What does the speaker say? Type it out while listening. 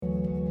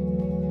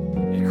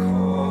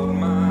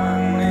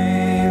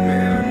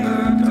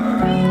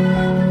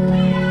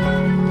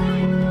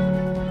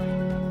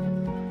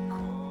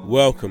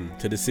Welcome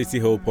to the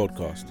City Hill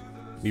podcast.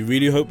 We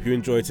really hope you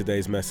enjoyed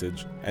today's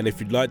message, and if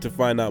you'd like to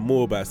find out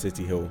more about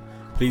City Hill,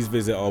 please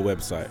visit our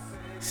website,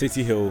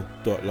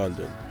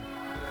 cityhill.london.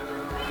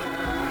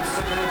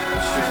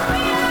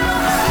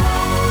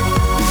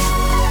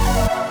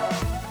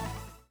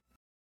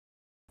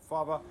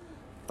 Father,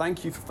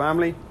 thank you for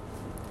family.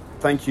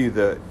 Thank you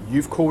that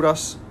you've called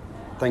us.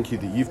 Thank you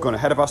that you've gone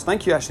ahead of us.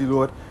 Thank you, actually,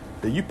 Lord,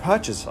 that you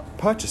purchased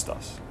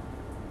us.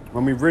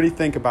 When we really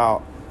think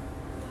about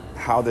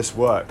how this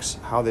works,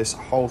 how this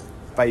whole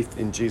faith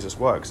in Jesus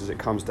works, as it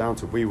comes down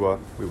to we were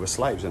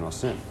slaves in our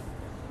sin.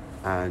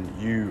 And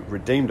you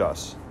redeemed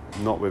us,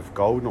 not with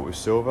gold, not with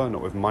silver,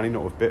 not with money,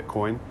 not with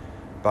Bitcoin,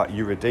 but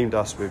you redeemed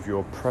us with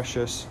your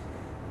precious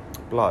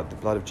blood, the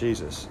blood of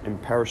Jesus,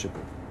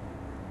 imperishable.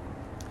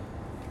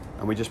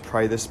 And we just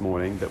pray this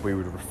morning that we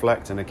would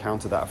reflect and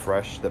encounter that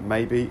afresh, that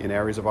maybe in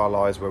areas of our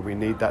lives where we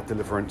need that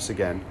deliverance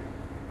again,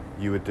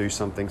 you would do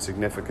something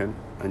significant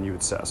and you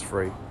would set us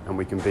free. And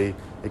we can be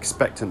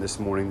expectant this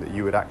morning that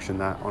you would action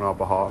that on our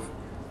behalf.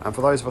 And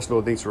for those of us,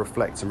 Lord, need to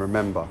reflect and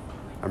remember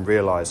and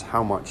realize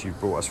how much you've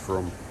brought us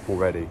from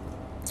already.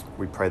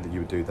 We pray that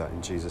you would do that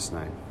in Jesus'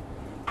 name.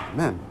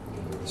 Amen.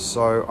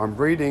 So I'm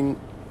going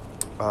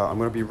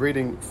to be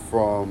reading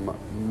from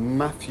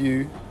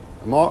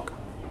Mark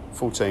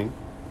 14.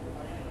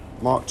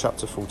 Mark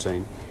chapter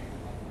 14,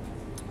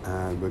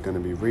 and we're going to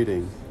be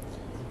reading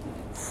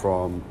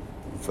from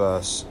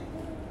verse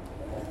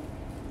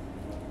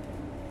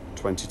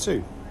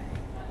 22.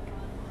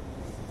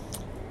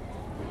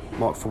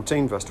 Mark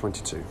 14, verse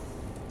 22.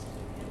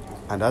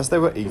 And as they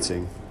were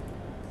eating,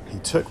 he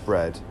took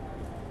bread,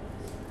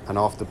 and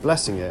after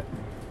blessing it,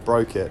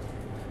 broke it,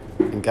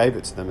 and gave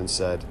it to them and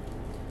said,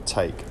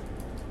 "Take,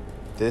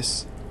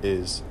 this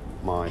is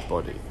my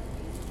body."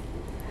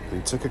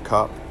 And he took a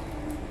cup,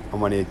 and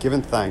when he had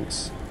given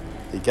thanks,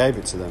 he gave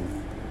it to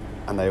them,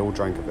 and they all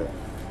drank of it.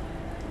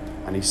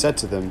 And he said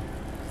to them,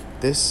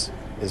 "This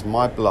is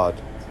my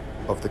blood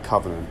of the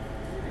covenant,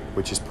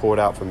 which is poured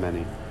out for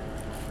many.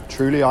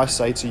 Truly I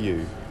say to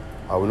you,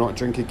 I will not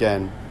drink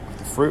again of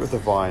the fruit of the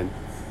vine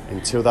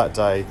until that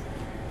day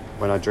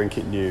when I drink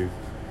it new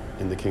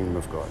in the kingdom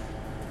of God."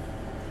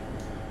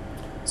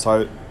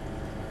 So,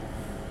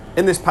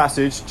 in this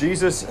passage,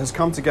 Jesus has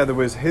come together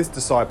with his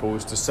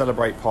disciples to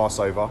celebrate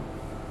Passover.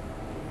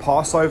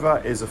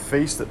 Passover is a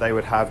feast that they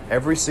would have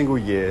every single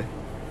year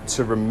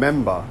to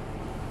remember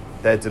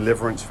their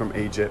deliverance from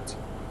Egypt.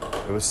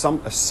 It was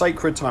a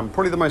sacred time,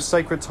 probably the most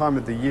sacred time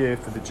of the year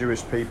for the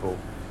Jewish people.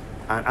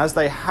 And as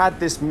they had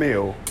this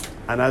meal,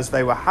 and as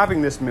they were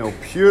having this meal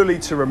purely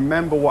to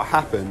remember what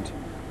happened,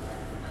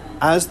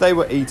 as they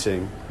were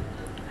eating,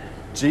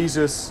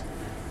 Jesus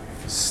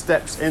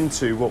steps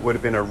into what would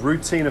have been a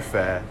routine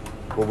affair,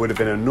 what would have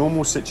been a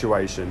normal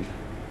situation,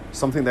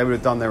 something they would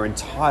have done their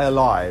entire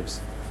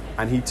lives.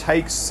 And he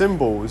takes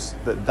symbols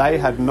that they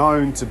had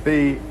known to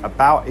be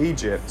about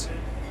Egypt,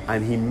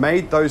 and he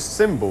made those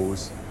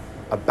symbols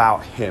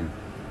about him.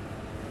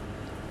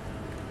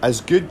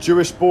 As good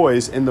Jewish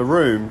boys in the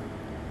room,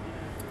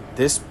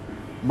 this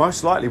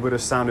most likely would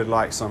have sounded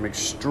like some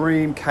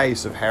extreme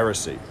case of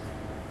heresy.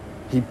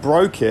 He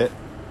broke it,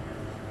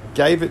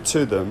 gave it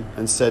to them,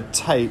 and said,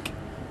 "Take,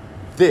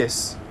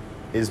 this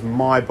is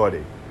my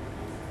body."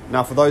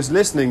 Now, for those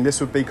listening, this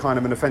would be kind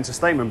of an offensive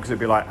statement, because it'd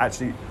be like,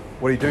 actually,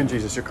 what are you doing,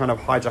 Jesus? You're kind of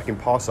hijacking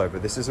Passover.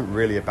 This isn't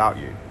really about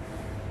you.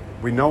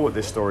 We know what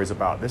this story is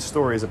about. This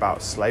story is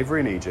about slavery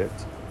in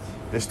Egypt.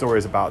 This story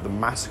is about the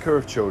massacre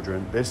of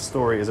children. This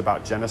story is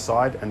about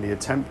genocide and the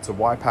attempt to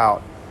wipe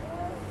out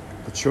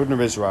the children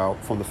of Israel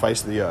from the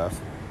face of the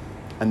earth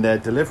and their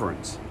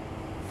deliverance.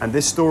 And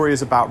this story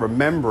is about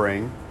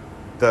remembering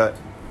that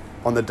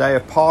on the day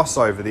of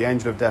Passover, the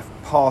angel of death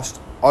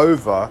passed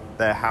over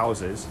their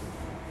houses.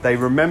 They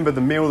remember the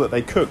meal that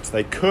they cooked.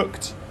 They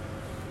cooked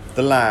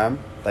the lamb.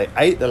 They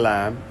ate the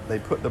lamb, they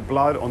put the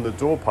blood on the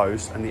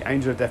doorpost, and the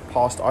angel of death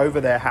passed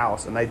over their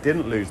house, and they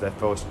didn't lose their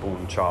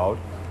firstborn child,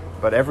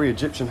 but every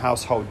Egyptian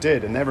household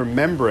did. And they're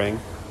remembering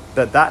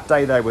that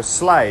day they were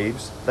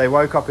slaves. They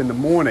woke up in the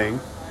morning,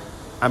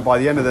 and by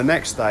the end of the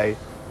next day,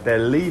 they're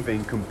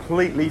leaving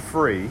completely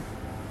free,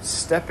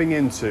 stepping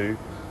into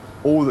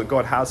all that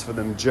God has for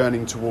them,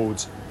 journeying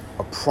towards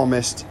a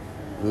promised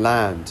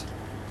land.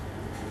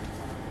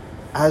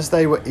 As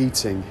they were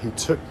eating, he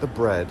took the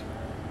bread.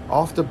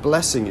 After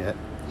blessing it,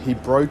 he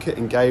broke it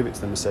and gave it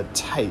to them and said,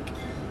 "Take,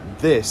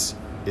 this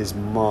is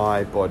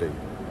my body."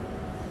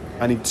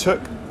 And he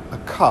took a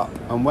cup,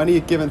 and when he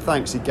had given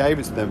thanks, he gave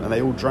it to them, and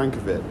they all drank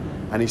of it.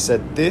 And he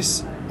said,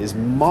 "This is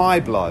my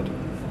blood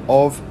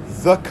of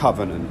the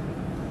covenant,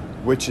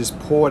 which is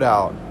poured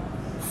out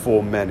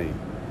for many."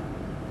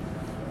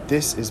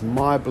 This is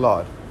my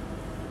blood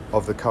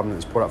of the covenant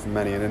that's poured out for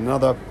many. And in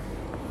another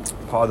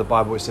part of the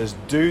Bible, it says,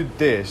 "Do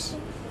this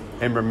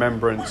in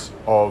remembrance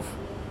of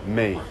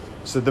me."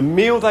 So the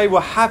meal they were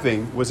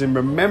having was in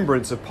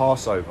remembrance of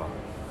Passover.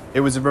 It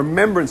was a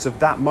remembrance of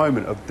that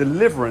moment of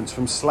deliverance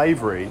from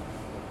slavery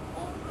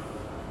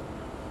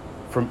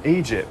from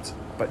Egypt.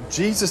 But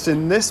Jesus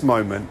in this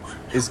moment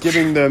is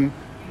giving them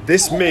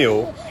this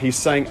meal, he's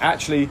saying,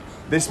 actually,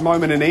 this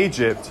moment in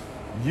Egypt,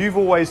 you've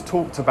always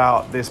talked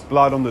about this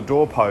blood on the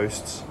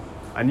doorposts,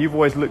 and you've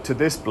always looked to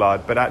this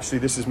blood, but actually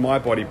this is my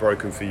body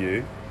broken for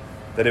you.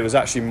 That it was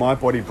actually my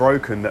body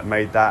broken that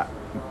made that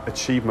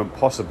achievement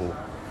possible.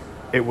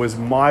 It was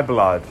my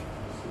blood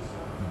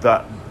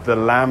that the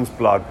lamb's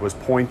blood was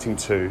pointing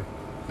to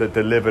that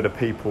delivered a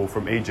people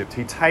from Egypt.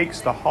 He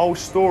takes the whole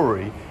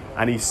story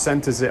and he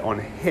centers it on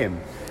him.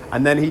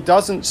 And then he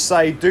doesn't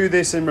say, do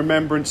this in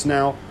remembrance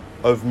now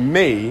of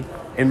me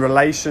in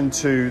relation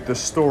to the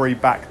story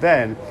back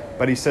then,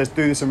 but he says,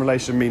 do this in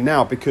relation to me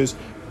now, because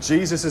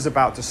Jesus is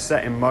about to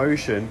set in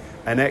motion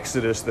an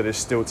exodus that is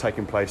still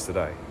taking place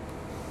today.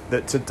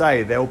 That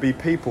today there will be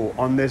people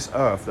on this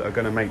earth that are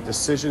going to make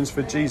decisions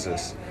for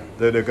Jesus,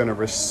 that are going to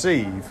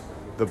receive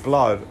the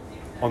blood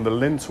on the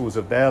lintels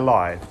of their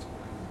lives,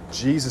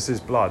 Jesus'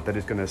 blood that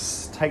is going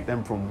to take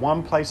them from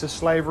one place of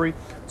slavery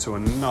to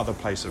another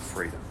place of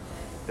freedom.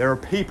 There are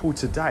people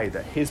today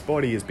that his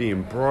body is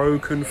being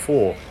broken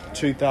for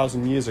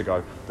 2,000 years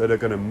ago that are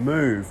going to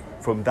move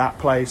from that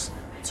place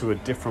to a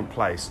different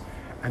place.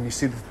 And you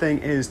see, the thing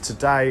is,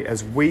 today,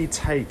 as we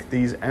take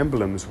these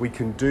emblems, we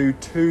can do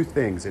two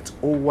things. It's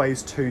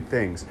always two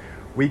things.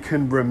 We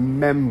can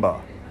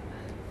remember,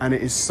 and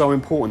it is so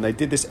important. They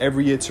did this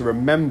every year to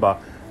remember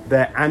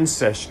their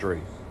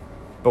ancestry.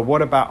 But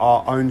what about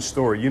our own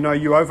story? You know,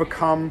 you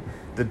overcome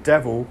the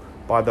devil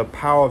by the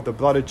power of the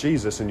blood of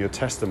Jesus and your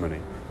testimony.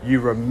 You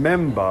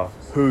remember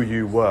who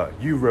you were.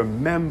 You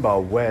remember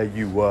where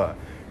you were.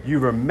 You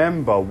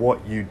remember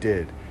what you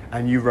did.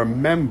 And you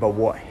remember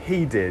what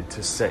he did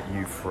to set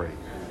you free.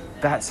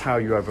 That's how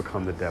you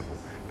overcome the devil.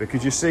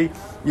 Because you see,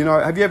 you know,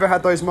 have you ever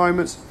had those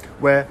moments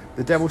where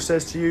the devil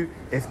says to you,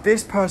 if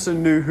this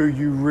person knew who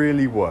you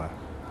really were,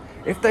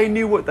 if they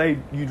knew what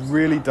you'd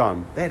really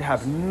done, they'd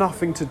have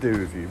nothing to do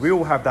with you. We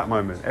all have that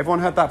moment. Everyone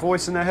had that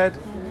voice in their head?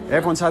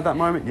 Everyone's had that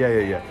moment?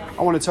 Yeah.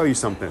 I want to tell you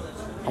something.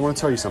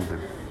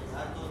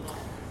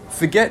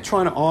 Forget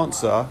trying to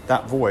answer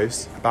that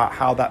voice about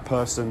how that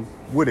person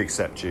would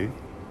accept you.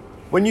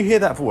 When you hear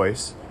that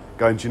voice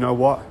going, do you know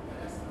what?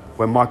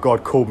 When my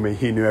God called me,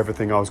 he knew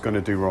everything I was going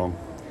to do wrong.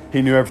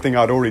 He knew everything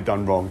I'd already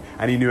done wrong.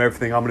 And he knew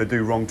everything I'm going to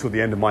do wrong till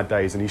the end of my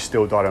days. And he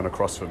still died on a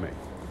cross for me.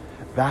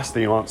 That's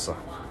the answer.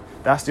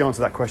 That's the answer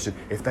to that question.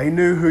 If they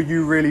knew who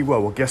you really were,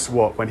 well, guess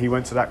what? When he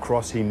went to that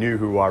cross, he knew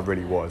who I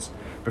really was.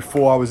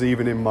 Before I was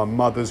even in my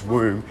mother's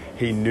womb,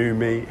 he knew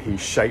me, he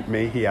shaped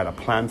me, he had a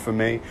plan for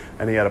me,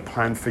 and he had a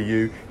plan for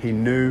you. He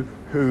knew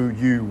who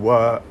you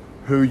were,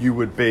 who you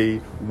would be,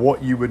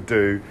 what you would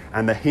do,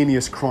 and the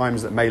heinous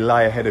crimes that may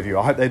lie ahead of you.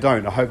 I hope they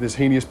don't. I hope there's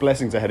heinous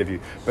blessings ahead of you.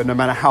 But no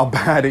matter how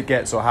bad it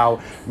gets or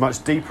how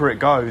much deeper it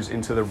goes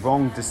into the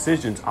wrong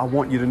decisions, I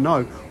want you to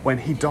know when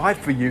he died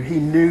for you, he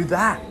knew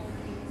that.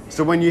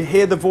 So when you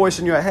hear the voice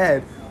in your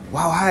head,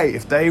 wow, hey,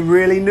 if they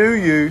really knew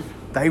you,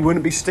 they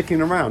wouldn't be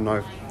sticking around.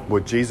 No,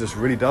 well, Jesus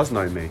really does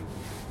know me.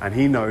 And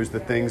he knows the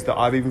things that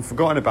I've even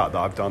forgotten about that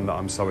I've done that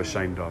I'm so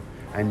ashamed of.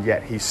 And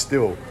yet he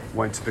still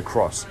went to the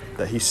cross,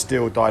 that he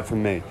still died for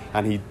me.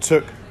 And he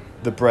took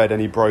the bread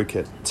and he broke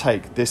it.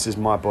 Take, this is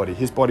my body.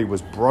 His body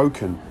was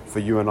broken for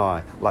you and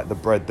I, like the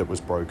bread that was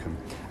broken.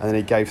 And then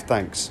he gave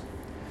thanks.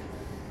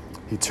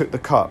 He took the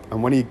cup,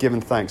 and when he'd given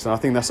thanks, and I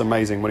think that's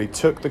amazing, when he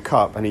took the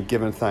cup and he'd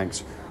given thanks,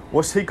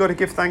 what's he got to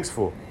give thanks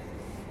for?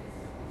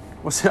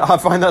 I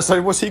find that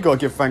so, what's he got to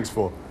give thanks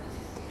for?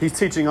 He's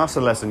teaching us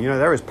a lesson. You know,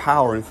 there is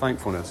power in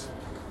thankfulness.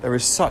 There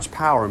is such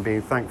power in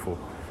being thankful.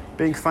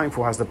 Being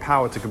thankful has the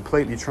power to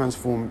completely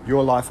transform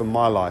your life and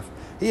my life.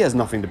 He has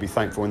nothing to be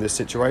thankful in this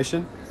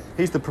situation.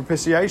 He's the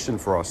propitiation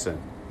for our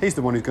sin. He's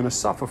the one who's going to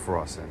suffer for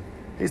our sin.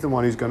 He's the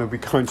one who's going to be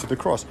going to the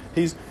cross.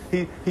 He's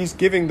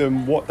giving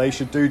them what they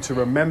should do to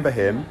remember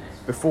him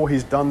before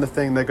he's done the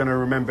thing they're going to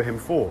remember him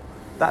for.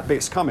 That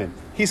bit's coming.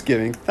 He's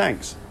giving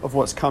thanks of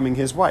what's coming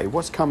his way.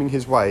 What's coming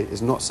his way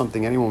is not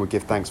something anyone would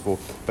give thanks for,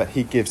 but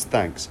he gives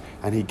thanks,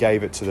 and he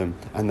gave it to them,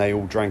 and they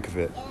all drank of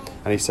it.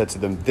 And he said to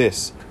them,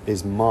 this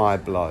is my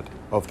blood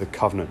of the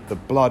covenant, the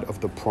blood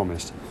of the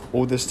promise.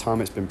 All this time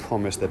it's been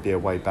promised there'd be a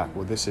way back.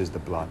 Well, this is the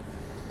blood.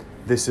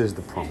 This is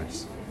the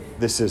promise.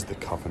 This is the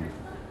covenant,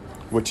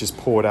 which is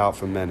poured out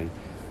for many.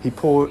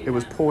 It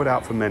was poured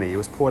out for many. It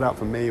was poured out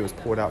for me. It was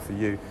poured out for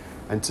you.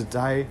 And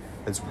today,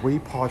 as we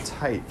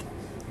partake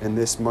in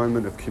this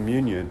moment of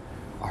communion,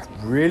 I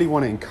really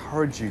want to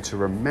encourage you to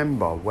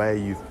remember where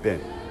you've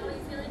been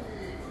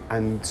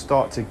and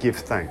start to give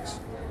thanks.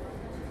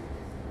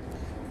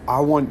 I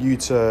want you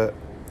to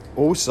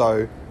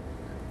also,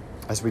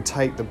 as we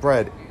take the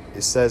bread,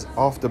 it says,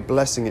 after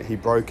blessing it, he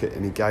broke it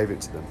and he gave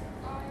it to them.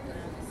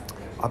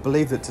 I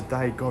believe that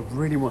today God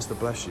really wants to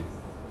bless you.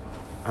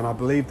 And I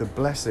believe the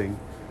blessing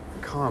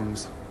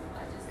comes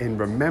in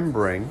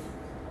remembering,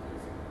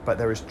 but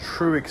there is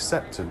true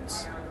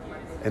acceptance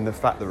in the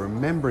fact that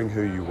remembering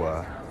who you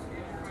were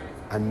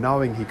and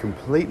knowing he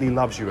completely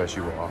loves you as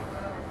you are.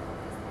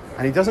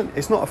 And he doesn't,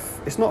 it's not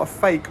a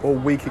fake or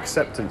weak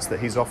acceptance that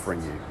he's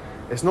offering you.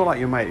 It's not like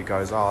your mate who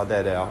goes,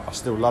 there, I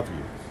still love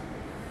you.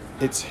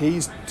 It's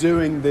he's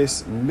doing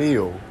this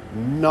meal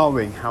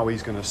knowing how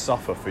he's going to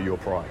suffer for your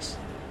price.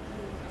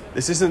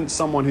 This isn't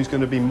someone who's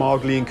going to be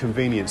mildly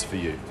inconvenienced for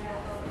you.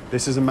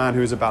 This is a man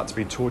who is about to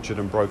be tortured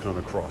and broken on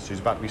a cross, who's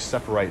about to be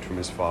separated from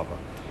his Father,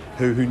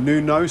 who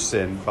knew no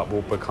sin but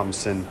will become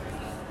sin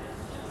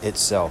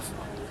itself.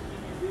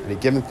 And he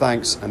gave them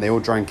thanks, and they all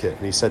drank it.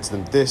 And he said to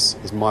them, "This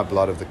is my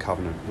blood of the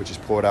covenant, which is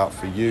poured out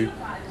for you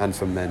and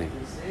for many."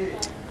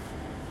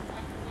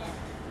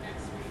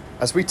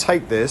 As we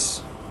take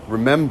this,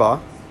 remember,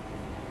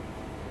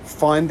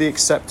 find the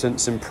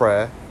acceptance in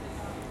prayer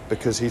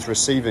because he's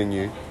receiving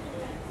you.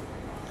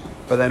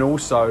 But then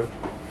also,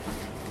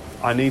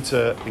 I need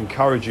to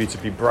encourage you to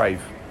be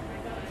brave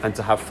and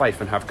to have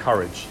faith and have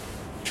courage.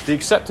 The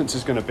acceptance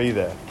is going to be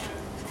there.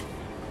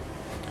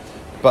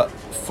 But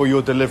for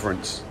your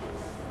deliverance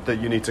that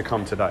you need to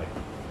come today.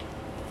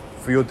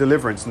 For your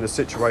deliverance in the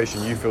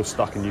situation you feel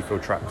stuck and you feel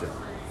trapped in.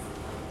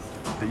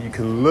 That you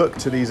can look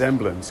to these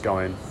emblems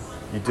going,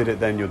 you did it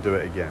then, you'll do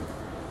it again.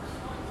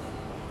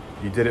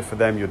 You did it for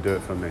them, you'll do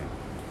it for me.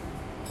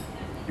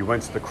 You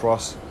went to the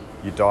cross,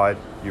 you died,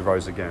 you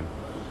rose again.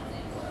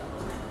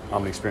 I'm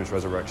going to experience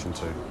resurrection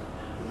too.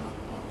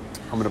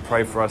 I'm going to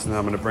pray for us and then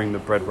I'm going to bring the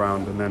bread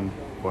round and then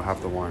we'll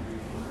have the wine.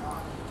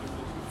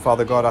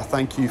 Father God, I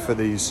thank you for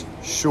these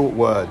short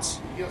words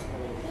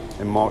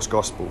in Mark's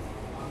Gospel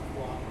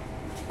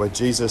where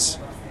Jesus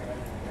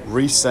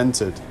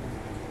recentered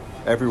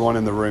everyone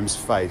in the room's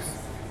faith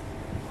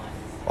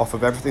off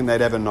of everything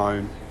they'd ever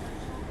known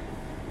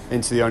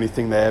into the only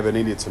thing they ever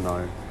needed to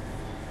know,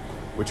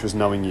 which was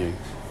knowing you.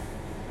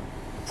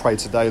 Pray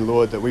today,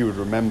 Lord, that we would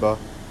remember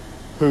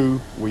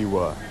who we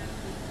were,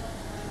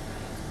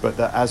 but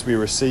that as we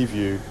receive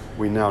you,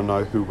 we now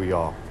know who we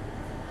are.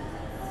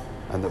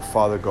 And that,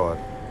 Father God,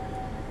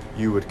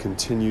 you would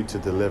continue to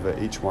deliver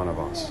each one of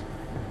us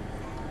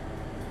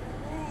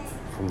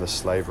from the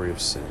slavery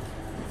of sin.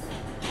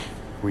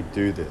 We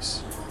do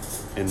this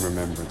in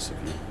remembrance of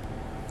you.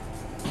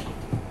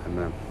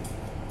 Amen.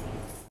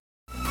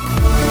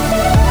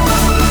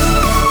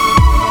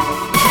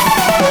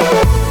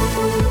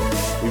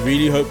 We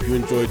really hope you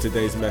enjoyed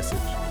today's message.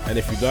 And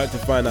if you'd like to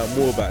find out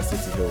more about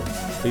City Hill,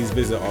 please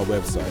visit our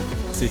website,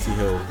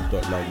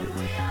 cityhill.london.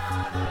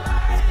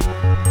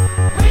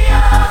 We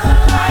are the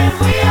light,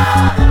 we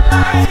are the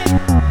light.